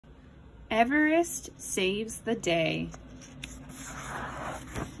Everest saves the day.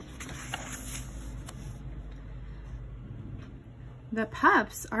 The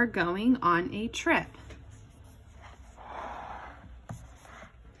pups are going on a trip.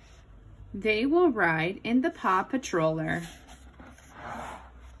 They will ride in the Paw Patroller.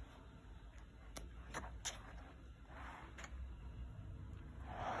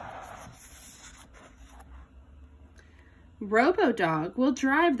 Robo-Dog will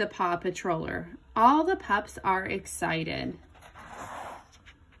drive the Paw Patroller. All the pups are excited.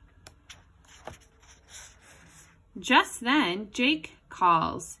 Just then, Jake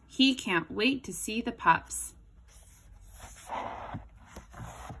calls. He can't wait to see the pups.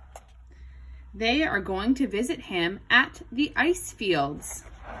 They are going to visit him at the ice fields.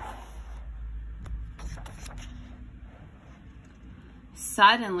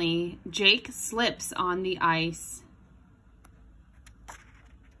 Suddenly, Jake slips on the ice.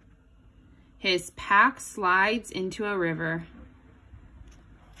 His pack slides into a river.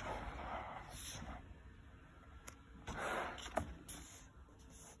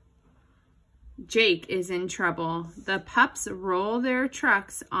 Jake is in trouble. The pups roll their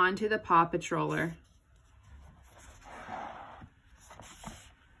trucks onto the Paw Patroller.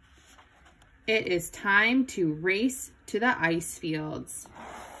 It is time to race to the ice fields.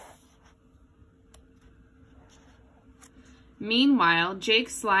 Meanwhile,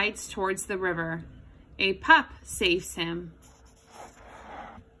 Jake slides towards the river. A pup saves him.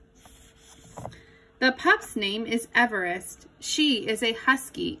 The pup's name is Everest. She is a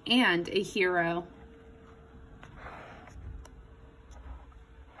husky and a hero.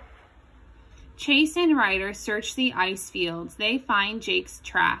 Chase and Ryder search the ice fields. They find Jake's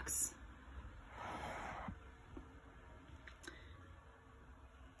tracks.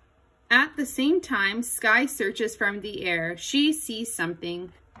 At the same time, Sky searches from the air. She sees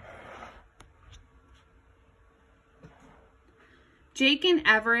something. Jake and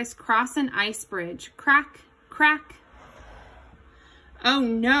Everest cross an ice bridge. Crack, crack. Oh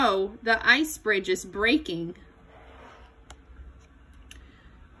no, the ice bridge is breaking.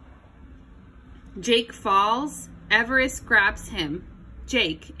 Jake falls. Everest grabs him.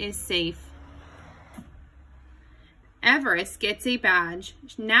 Jake is safe. Everest gets a badge.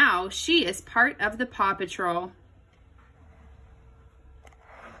 Now she is part of the Paw Patrol.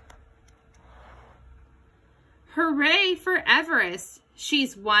 Hooray for Everest!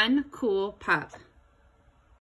 She's one cool pup.